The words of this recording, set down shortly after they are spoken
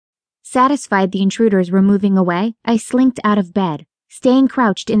Satisfied the intruders were moving away, I slinked out of bed, staying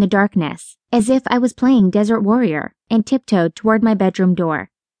crouched in the darkness, as if I was playing Desert Warrior, and tiptoed toward my bedroom door.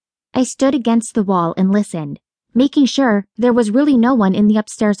 I stood against the wall and listened, making sure there was really no one in the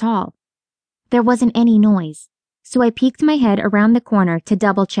upstairs hall. There wasn't any noise, so I peeked my head around the corner to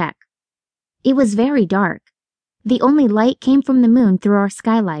double-check. It was very dark. The only light came from the moon through our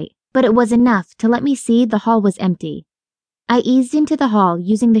skylight, but it was enough to let me see the hall was empty. I eased into the hall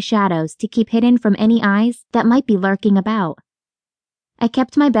using the shadows to keep hidden from any eyes that might be lurking about. I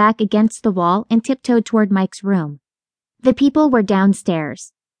kept my back against the wall and tiptoed toward Mike's room. The people were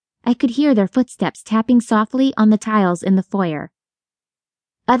downstairs. I could hear their footsteps tapping softly on the tiles in the foyer.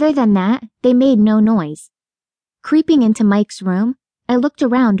 Other than that, they made no noise. Creeping into Mike's room, I looked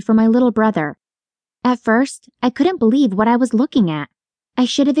around for my little brother. At first, I couldn't believe what I was looking at. I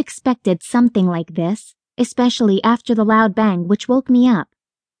should have expected something like this, especially after the loud bang which woke me up.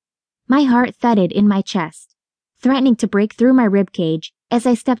 My heart thudded in my chest, threatening to break through my ribcage as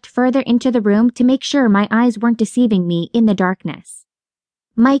I stepped further into the room to make sure my eyes weren't deceiving me in the darkness.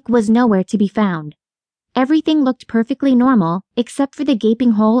 Mike was nowhere to be found. Everything looked perfectly normal except for the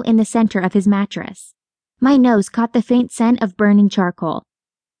gaping hole in the center of his mattress. My nose caught the faint scent of burning charcoal,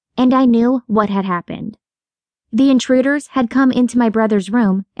 and I knew what had happened. The intruders had come into my brother's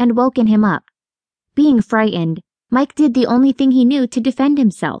room and woken him up. Being frightened, Mike did the only thing he knew to defend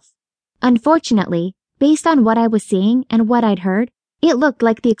himself. Unfortunately, based on what I was seeing and what I'd heard, it looked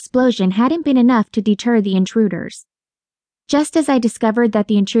like the explosion hadn't been enough to deter the intruders. Just as I discovered that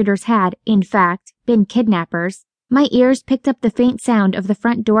the intruders had, in fact, been kidnappers, my ears picked up the faint sound of the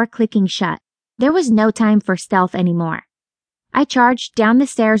front door clicking shut. There was no time for stealth anymore. I charged down the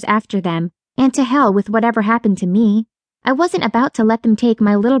stairs after them, and to hell with whatever happened to me. I wasn't about to let them take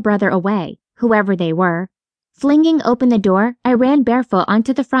my little brother away, whoever they were. Flinging open the door, I ran barefoot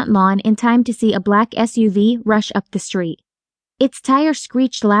onto the front lawn in time to see a black SUV rush up the street. Its tire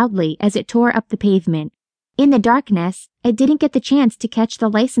screeched loudly as it tore up the pavement. In the darkness, I didn't get the chance to catch the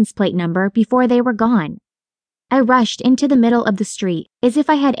license plate number before they were gone. I rushed into the middle of the street as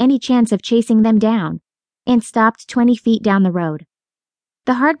if I had any chance of chasing them down, and stopped 20 feet down the road.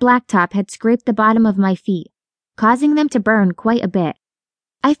 The hard blacktop had scraped the bottom of my feet, causing them to burn quite a bit.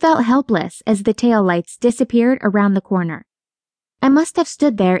 I felt helpless as the taillights disappeared around the corner. I must have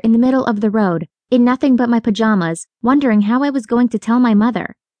stood there in the middle of the road, in nothing but my pajamas, wondering how I was going to tell my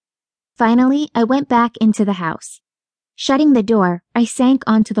mother. Finally, I went back into the house. Shutting the door, I sank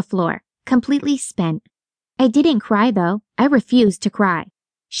onto the floor, completely spent. I didn't cry though. I refused to cry.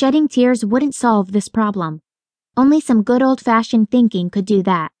 Shedding tears wouldn't solve this problem. Only some good old-fashioned thinking could do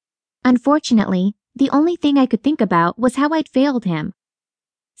that. Unfortunately, the only thing I could think about was how I'd failed him.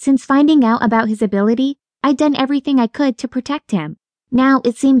 Since finding out about his ability, I'd done everything I could to protect him. Now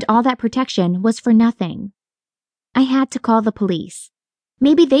it seemed all that protection was for nothing. I had to call the police.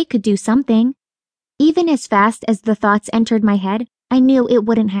 Maybe they could do something. Even as fast as the thoughts entered my head, I knew it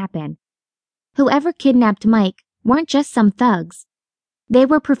wouldn't happen. Whoever kidnapped Mike weren't just some thugs. They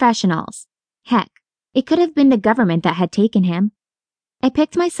were professionals. Heck, it could have been the government that had taken him. I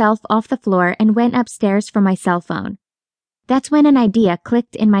picked myself off the floor and went upstairs for my cell phone. That's when an idea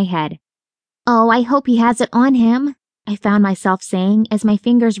clicked in my head. "Oh, I hope he has it on him," I found myself saying as my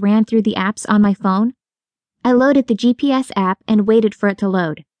fingers ran through the apps on my phone. I loaded the GPS app and waited for it to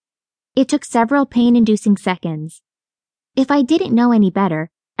load. It took several pain-inducing seconds. If I didn't know any better,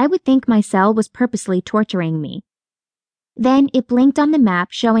 I would think my cell was purposely torturing me. Then it blinked on the map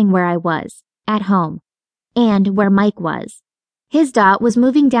showing where I was, at home, and where Mike was. His dot was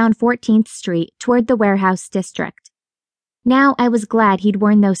moving down 14th Street toward the warehouse district. Now I was glad he'd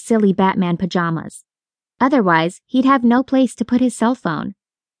worn those silly Batman pajamas. Otherwise, he'd have no place to put his cell phone.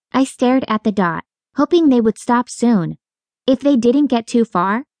 I stared at the dot, hoping they would stop soon. If they didn't get too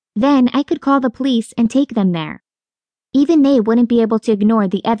far, then I could call the police and take them there. Even they wouldn't be able to ignore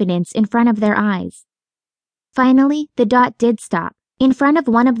the evidence in front of their eyes. Finally, the dot did stop, in front of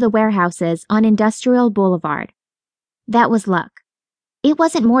one of the warehouses on Industrial Boulevard. That was luck. It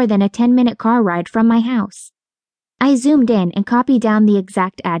wasn't more than a 10-minute car ride from my house. I zoomed in and copied down the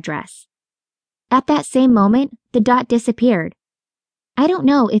exact address. At that same moment, the dot disappeared. I don't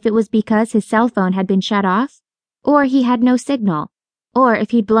know if it was because his cell phone had been shut off, or he had no signal, or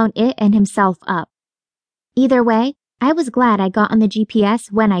if he'd blown it and himself up. Either way, I was glad I got on the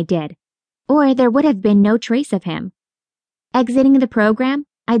GPS when I did, or there would have been no trace of him. Exiting the program,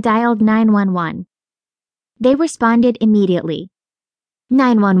 I dialed 911. They responded immediately.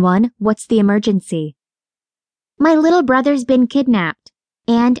 911, what's the emergency? My little brother's been kidnapped,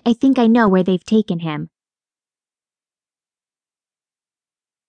 and I think I know where they've taken him.